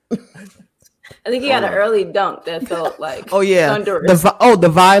understand. I think he got an early dunk that felt like thunderous. The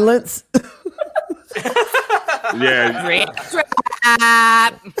violence. Yeah.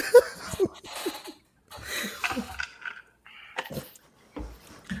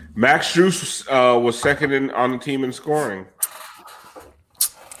 Max Strus was second on the team in scoring.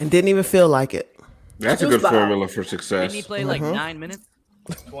 And didn't even feel like it. That's a good formula for success. Didn't he play 9 minutes?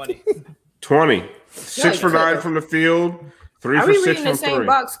 20. 6 for 9 from the field. 3 for 6 from 3.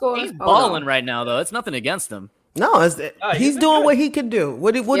 Box score? He's balling right now, though. It's nothing against him. No, he's doing what he can do.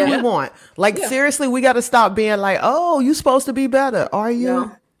 What do we want? Seriously, we got to stop being like, oh, you supposed to be better. Are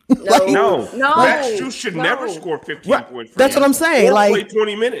you? No. Max Strus should never score 15 points. That's what I'm saying. Play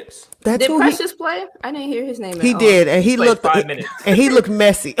 20 minutes. Did Precious play? I didn't hear his name. He did, and he looked 5 minutes. And he looked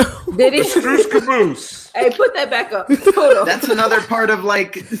messy. Did he? Strus caboose. Hey, put that back up. Hold on. That's another part of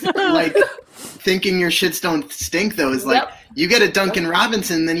thinking your shits don't stink. Though is you get a Duncan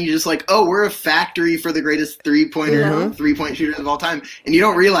Robinson, then you just we're a factory for the greatest 3-point shooters of all time, and you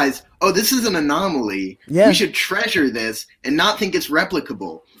don't realize, this is an anomaly. Yeah. We should treasure this and not think it's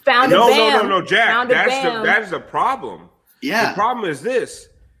replicable. No, Jack. That's the problem. Yeah. The problem is this,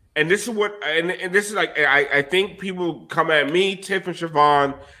 and this is what, and this is I think people come at me, Tiff and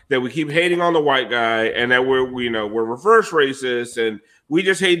Siobhan, that we keep hating on the white guy, and that we're reverse racist, and we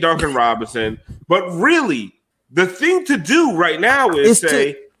just hate Duncan Robinson. But really, the thing to do right now is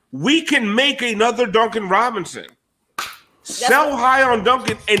say we can make another Duncan Robinson. Sell high on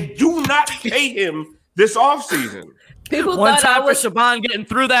Duncan and do not pay him this offseason. People One time for Siobhan getting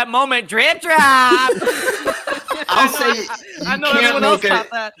through that moment. Drip drop. I'll say I know everyone else thought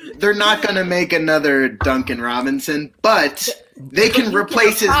that. They're not going to make another Duncan Robinson, but they can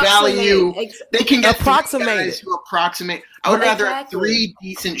replace his value. They can get guys who approximate. I would rather have 3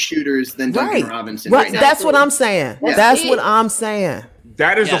 decent shooters than Duncan Robinson. Right. That's what I'm saying. That's what I'm saying.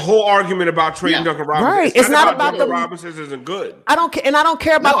 That is the whole argument about trading Duncan Robinson. Right. It's not about Duncan Robinson isn't good. I don't care, and I don't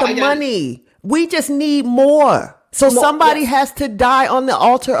care about the money. We just need more. So somebody has to die on the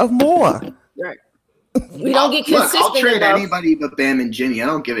altar of more. Right. We don't get consistent. I'll trade anybody but Bam and Jimmy. I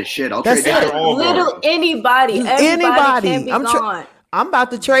don't give a shit. I'll trade anybody. Everybody can be gone. I'm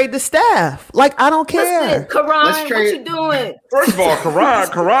about to trade the staff. Like, I don't care. Listen, Karan, what you doing? First of all,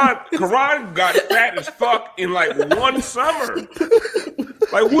 Karan got fat as fuck in like one summer.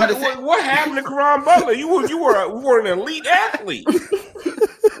 Like what happened to Karan Butler? You were an elite athlete.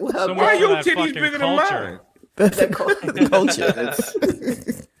 Well, why are your titties bigger than mine? The culture.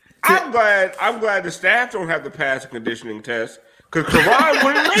 I'm glad the staff don't have to pass a conditioning test because Karan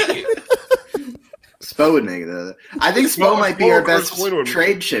wouldn't make it. Spo would make it. I think Spo might be our best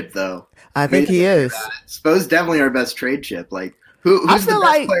trade chip, though. I think he is. Spo's definitely our best trade chip. Like, who's the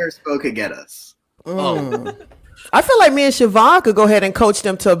best player Spo could get us? I feel like me and Siobhan could go ahead and coach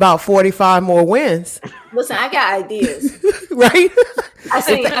them to about 45 more wins. Listen, I got ideas. Right? I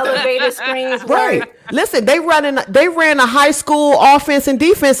see elevator screens. Right. Listen, they ran a high school offense and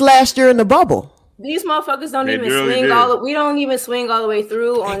defense last year in the bubble. These motherfuckers don't even swing we don't even swing all the way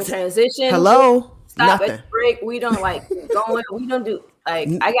through on transition. Hello? Stop Nothing. at the break. We don't we don't do I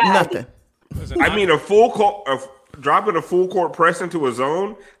got nothing. I mean, dropping a full court press into a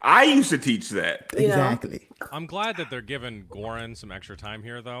zone. I used to teach that. Exactly. I'm glad that they're giving Goran some extra time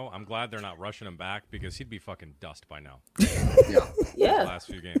here, though. I'm glad they're not rushing him back because he'd be fucking dust by now. Yeah. Last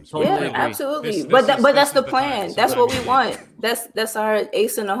few games. Yeah, absolutely. But that's the plan. That's what we want. That's our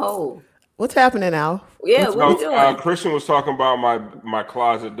ace in the hole. What's happening, Al? Yeah, what are we doing? Christian was talking about my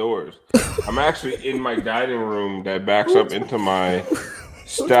closet doors. I'm actually in my dining room that backs up into my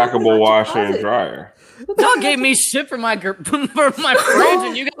stackable washer and dryer. Y'all gave me shit for my fridge,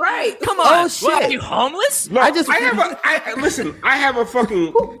 and you got right. Come on, oh shit! What, are you homeless? No, I actually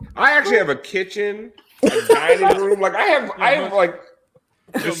have a kitchen, a dining room. Like I have like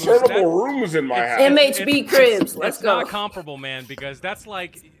discernible rooms in my house. MHB cribs. Let's That's go. not comparable, man, because that's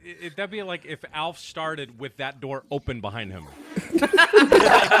like that'd be like if Alf started with that door open behind him. With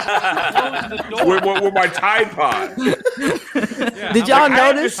my Tide Pod. Yeah, Did y'all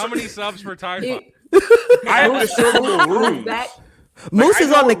notice? How many subs for Tide Pod? I have discernible rooms. Moose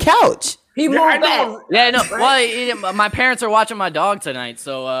is on the couch. He moved back. Yeah, no. Well, my parents are watching my dog tonight,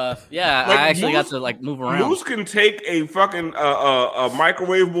 so I actually got to move around. Moose can take a fucking a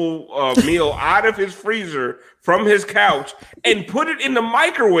microwavable meal out of his freezer from his couch and put it in the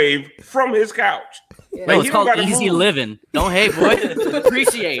microwave from his couch. Yeah. No, it's called easy living. Don't hate, boy.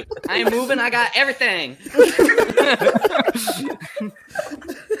 Appreciate. I ain't moving. I got everything.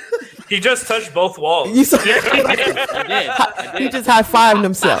 He just touched both walls. You saw- I did. He just high-fived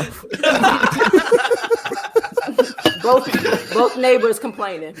himself. Both neighbors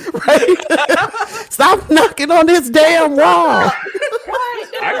complaining. Right? Stop knocking on this damn wall.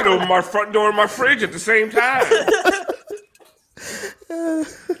 I can open my front door and my fridge at the same time.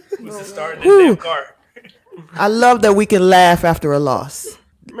 Who's starting this damn car? I love that we can laugh after a loss.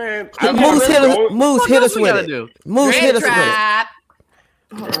 Man, Moose hit us with it. Do? Moose hit us with it.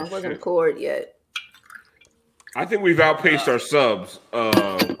 Hold on, wasn't cord yet. I think we've outpaced our subs.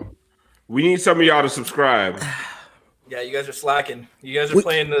 We need some of y'all to subscribe. Yeah, you guys are slacking. You guys are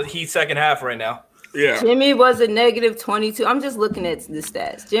playing the Heat second half right now. Yeah. Jimmy was a negative 22. I'm just looking at the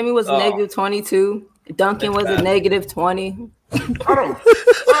stats. Jimmy was a negative 22. Duncan was a negative 20.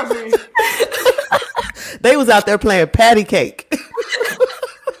 They was out there playing patty cake.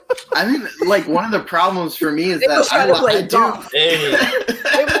 I mean, like, one of the problems for me is They was trying to play I do. golf. They were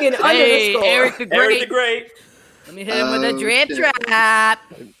getting under the score. Eric the Great. Let me hit him with a drip trap.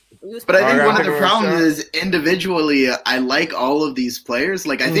 But I think one of the problems is individually, I like all of these players.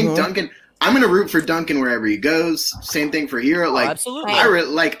 Like, I think Duncan, I'm going to root for Duncan wherever he goes. Same thing for Hero. Like, absolutely.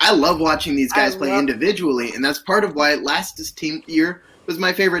 I love watching these guys play individually, and that's part of why last year was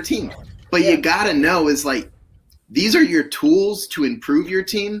my favorite team. But you got to know is, like, these are your tools to improve your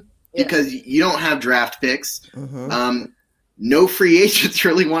team because you don't have draft picks. No free agents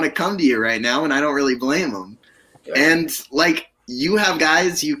really want to come to you right now, and I don't really blame them. And, like, you have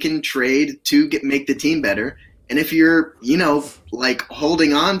guys you can trade to make the team better. And if you're, like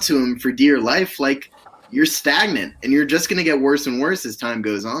holding on to them for dear life, like you're stagnant and you're just going to get worse and worse as time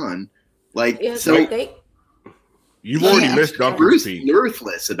goes on. Like, you've already missed Duncan's team.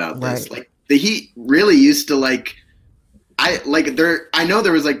 Ruthless about this. Like the Heat really used to I know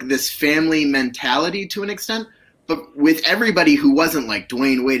there was like this family mentality to an extent, but with everybody who wasn't like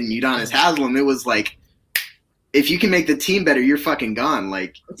Dwayne Wade and Udonis Haslem, it was like, if you can make the team better, you're fucking gone.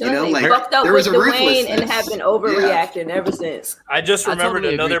 Like, fucked up there was with a Dwayne ruthlessness. and have been overreacting ever since. I just remembered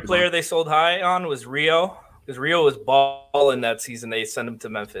another player they sold high on was Rio, because Rio was balling that season. They sent him to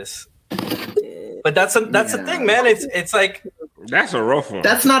Memphis. But that's the thing, man. It's like that's a rough one.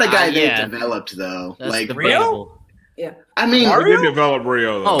 That's not a guy they developed though. That's like Rio. Yeah. I mean, they did develop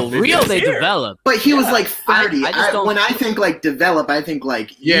Rio. Oh, Rio they developed. But he was like 30. I just don't... When I think like develop, I think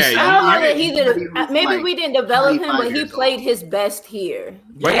like maybe we didn't develop him, but he played his best here.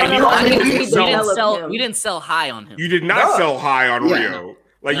 We didn't sell high on him. You did not sell high on Rio.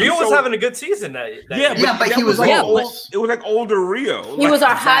 Like Rio was having a good season that but he was like it was like older Rio. He was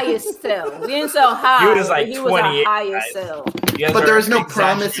our highest sell. We didn't sell high. He was like he was our highest sell. But there was no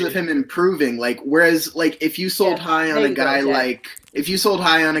promise of him improving. Like whereas like if you sold high on a guy like he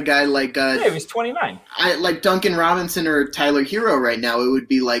was 29. Like Duncan Robinson or Tyler Hero right now, it would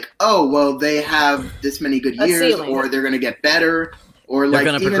be like, oh well, they have this many good years, or they're gonna get better, or like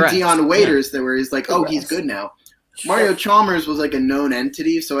even progress. Deion Waiters, that where he's like, oh, he's good now. Mario Chalmers was like a known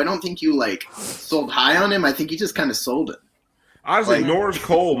entity, so I don't think you like sold high on him. I think you just kind of sold it. Honestly, Norris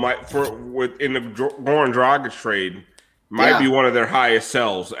Cole in the Goran Dragic trade might be one of their highest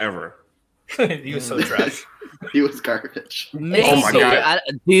sells ever. He was so trash. He was garbage. Maybe. Oh my god!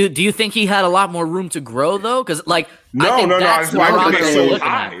 Do you think he had a lot more room to grow though? Because like no. That's why I think they're so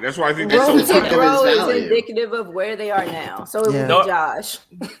high. That's why I think they're so high. Room to grow is indicative of where they are now. So it would be Josh.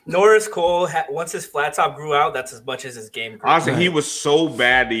 Norris Cole, once his flat top grew out, that's as much as his game grew. Honestly, he was so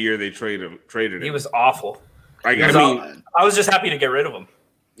bad the year they traded him. He was awful. I was just happy to get rid of him.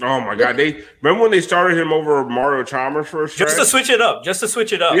 Oh my god! Remember when they started him over Mario Chalmers for a stretch? Just to switch it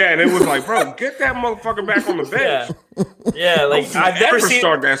up. Yeah, and it was like, bro, get that motherfucker back on the bench. Yeah, like I've never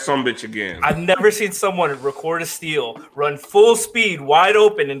start that sumbitch again. I've never seen someone record a steal, run full speed, wide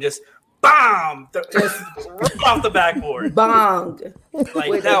open, and just bomb, just rip off the backboard. Bonged.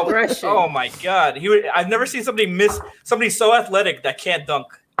 Like that. Oh my god! I've never seen somebody so athletic that can't dunk.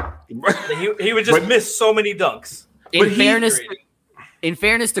 He would just miss so many dunks. In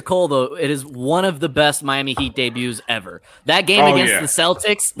fairness to Cole, though, it is one of the best Miami Heat debuts ever. That game against the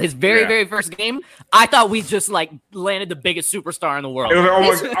Celtics, his very first game, I thought we just like landed the biggest superstar in the world. It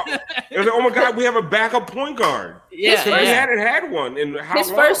was like, oh my god, we have a backup point guard. Yeah, he hadn't had one in how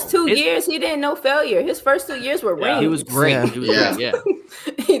long? First 2 years, he didn't know failure. His first 2 years were rings. He was great. Yeah. He was great. Yeah.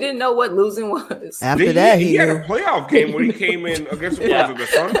 He didn't know what losing was. After that, he had a playoff game when he came in against the Thunder.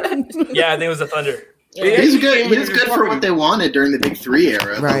 Yeah, I think it was the Thunder. Yeah. He's good. He was good for what they wanted during the Big Three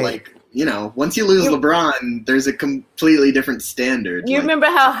era. Right. But like, once you lose LeBron, there's a completely different standard. You remember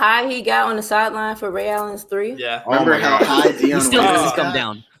how high he got on the sideline for Ray Allen's three? Yeah. Remember how high Deion He still doesn't come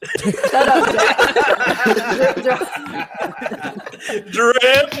down. Shut up,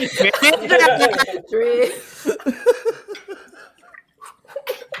 Drip.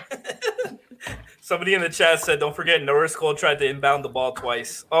 Somebody in the chat said, "Don't forget, Norris Cole tried to inbound the ball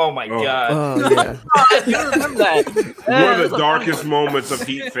twice." Oh my god! Oh yeah, you remember that? One of the darkest moments of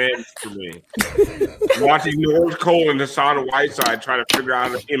Heat fans for me. Watching Norris Cole and Hassan Whiteside try to figure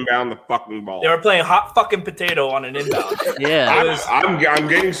out how to inbound the fucking ball. They were playing hot fucking potato on an inbound. Yeah, I'm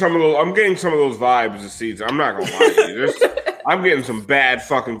getting some of those. I'm getting some of those vibes this season. I'm not gonna lie to you. I'm getting some bad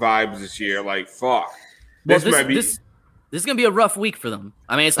fucking vibes this year. Like fuck. This is gonna be a rough week for them.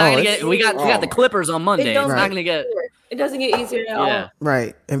 I mean, it's not gonna get. We got the Clippers on Monday. It's not gonna get. It doesn't get easier at all.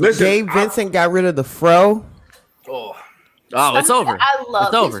 Right. And Gabe Vincent got rid of the fro. Oh, it's over. I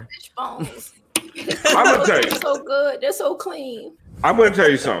love his fish bones. I'm gonna tell you, they're so good. They're so clean. I'm gonna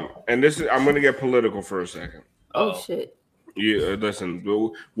tell you something, and I'm gonna get political for a second. Oh shit. Yeah, listen.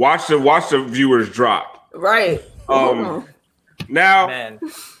 Watch the viewers drop. Right. Now, man.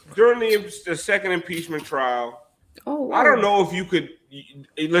 During the second impeachment trial. Oh, wow. I don't know if you could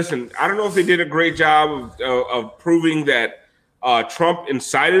listen. I don't know if they did a great job of proving that Trump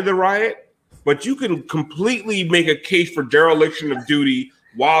incited the riot, but you can completely make a case for dereliction of duty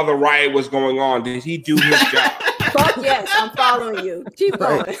while the riot was going on. Did he do his job? Fuck yes, I'm following you. Keep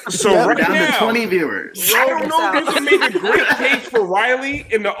going. So we're down to 20 viewers. I don't know if you can make a great case for Riley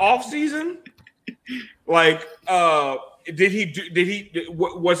in the off season. Like, did he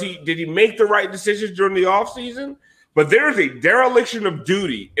make the right decisions during the off season? But there's a dereliction of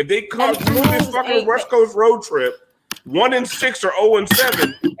duty. If they come through this fucking West Coast road trip, 1-6 or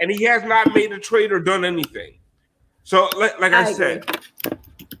 0-7, and he has not made a trade or done anything. So, like I said,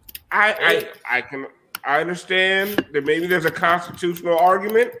 I understand that maybe there's a constitutional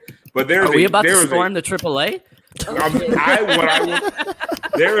argument, but there is to storm the AAA?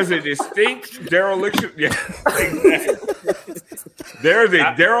 There is a distinct dereliction. Yeah, exactly. There is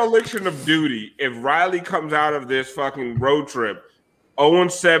a dereliction of duty if Riley comes out of this fucking road trip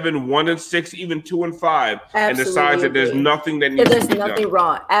 0-7, 1-6, even 2-5, and decides that there's nothing that needs to be done. There's nothing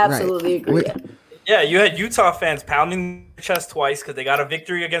wrong. Absolutely agree. Yeah, you had Utah fans pounding their chest twice because they got a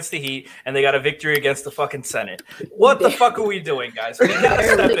victory against the Heat and they got a victory against the fucking Senate. What the fuck are we doing, guys? We gotta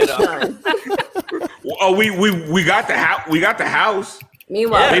step it up. Oh, we got the house. We got the House.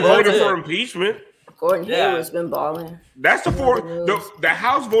 Meanwhile, they voted for impeachment. Gordon Hayward's been balling. That's the four. The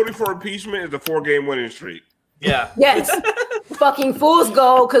House voting for impeachment is the 4-game winning streak. Yeah. Yes. Fucking fool's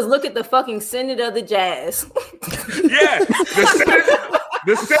gold. Because look at the fucking Senate of the Jazz. Yeah.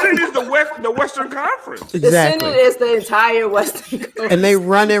 The Senate is the Western Conference. Exactly. The Senate is the entire Western Conference. And they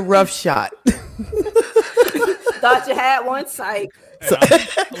running roughshod. Thought you had one, psych.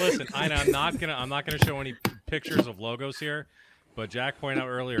 Listen, I'm not gonna show any pictures of logos here, but Jack pointed out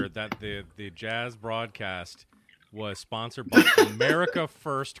earlier that the Jazz broadcast was sponsored by America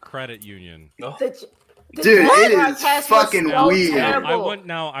First Credit Union. Dude, it is fucking weird.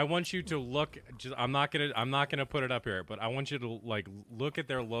 I want you to look. I'm not gonna put it up here, but I want you to look at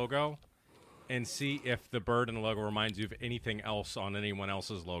their logo and see if the bird in the logo reminds you of anything else on anyone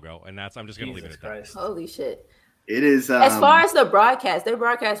else's logo. And I'm just gonna leave it at that. Holy shit. It is. As far as the broadcast, their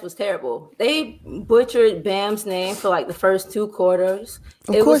broadcast was terrible. They butchered Bam's name for the first 2 quarters.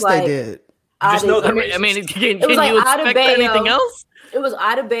 Of course they did. Just know that. I mean, can you expect anything else? It was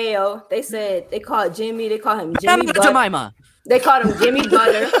Adebayo. They said they called Jimmy. They called him Jimmy Butter. Jemima. They called him Jimmy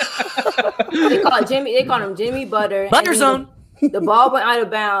Butter. They called him Jimmy Butter. Butterzone. The ball went out of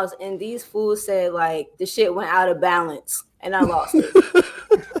bounds, and these fools said the shit went out of balance, and I lost it.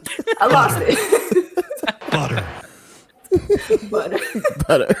 I lost it. Butter.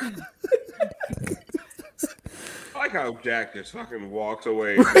 I like how Jack just fucking walks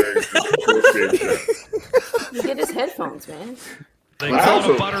away. You get his headphones, man. They call it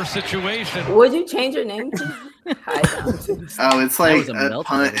a butter situation. Would you change your name to? Oh, it's like a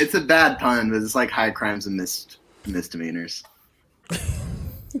pun. It's a bad pun, but it's like high crimes and misdemeanors.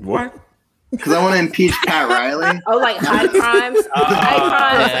 What? Because I want to impeach Pat Riley. Oh, like high crimes? High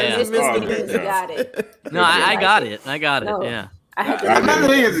crimes and misdemeanors. You got it. No, I got it. I got it. No. Yeah. I'm not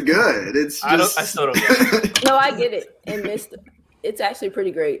saying it's good. It's just... I still don't get it. No, I get it. And it's actually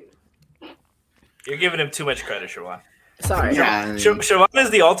pretty great. You're giving him too much credit, Siobhan. Sorry. Yeah, Siobhan is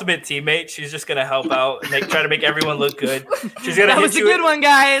the ultimate teammate. She's just gonna help out, try to make everyone look good. She's gonna. That was a good one,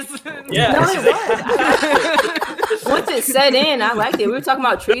 guys. Yeah. No, it was. Once it set in, I liked it. We were talking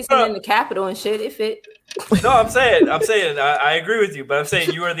about treason in the Capitol and shit. It fit. No, I'm saying, I agree with you, but I'm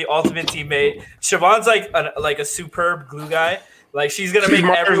saying you are the ultimate teammate. Siobhan's like a superb glue guy. She's gonna make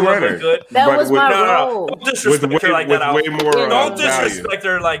everyone look good. That was my role. Don't disrespect her like that. Don't disrespect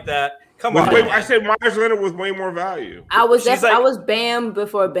her like that. Come on. I said Myers Leonard with way more value. I was Bam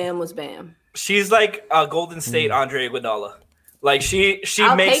before Bam was Bam. She's like a Golden State Andre Iguodala. She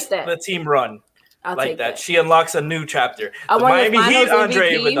makes the team run. I'll take that. She unlocks a new chapter. I The won Miami the Heat, finals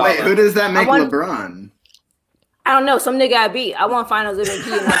Andre MVP. Iguodala. Wait, who does that make LeBron? I don't know. Some nigga I beat. I won finals MVP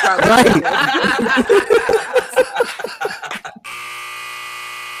in that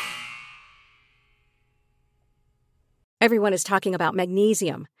Everyone is talking about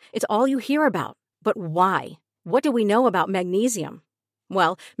magnesium. It's all you hear about. But why? What do we know about magnesium?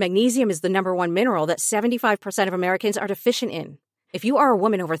 Well, magnesium is the #1 mineral that 75% of Americans are deficient in. If you are a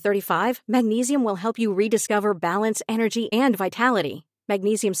woman over 35, magnesium will help you rediscover balance, energy, and vitality.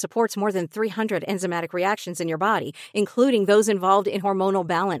 Magnesium supports more than 300 enzymatic reactions in your body, including those involved in hormonal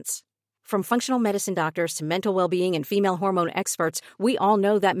balance. From functional medicine doctors to mental well-being and female hormone experts, we all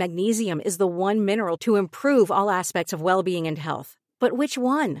know that magnesium is the one mineral to improve all aspects of well-being and health. But which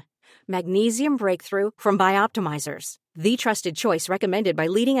one? Magnesium Breakthrough from Bioptimizers, the trusted choice recommended by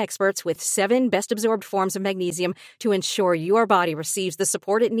leading experts with 7 best-absorbed forms of magnesium to ensure your body receives the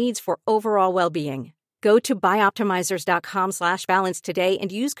support it needs for overall well-being. Go to bioptimizers.com/balance today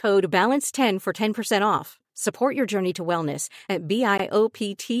and use code BALANCE10 for 10% off. Support your journey to wellness at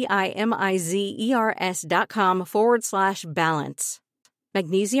bioptimizers.com/balance.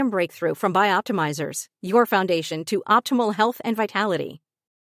 Magnesium Breakthrough from Bioptimizers, your foundation to optimal health and vitality.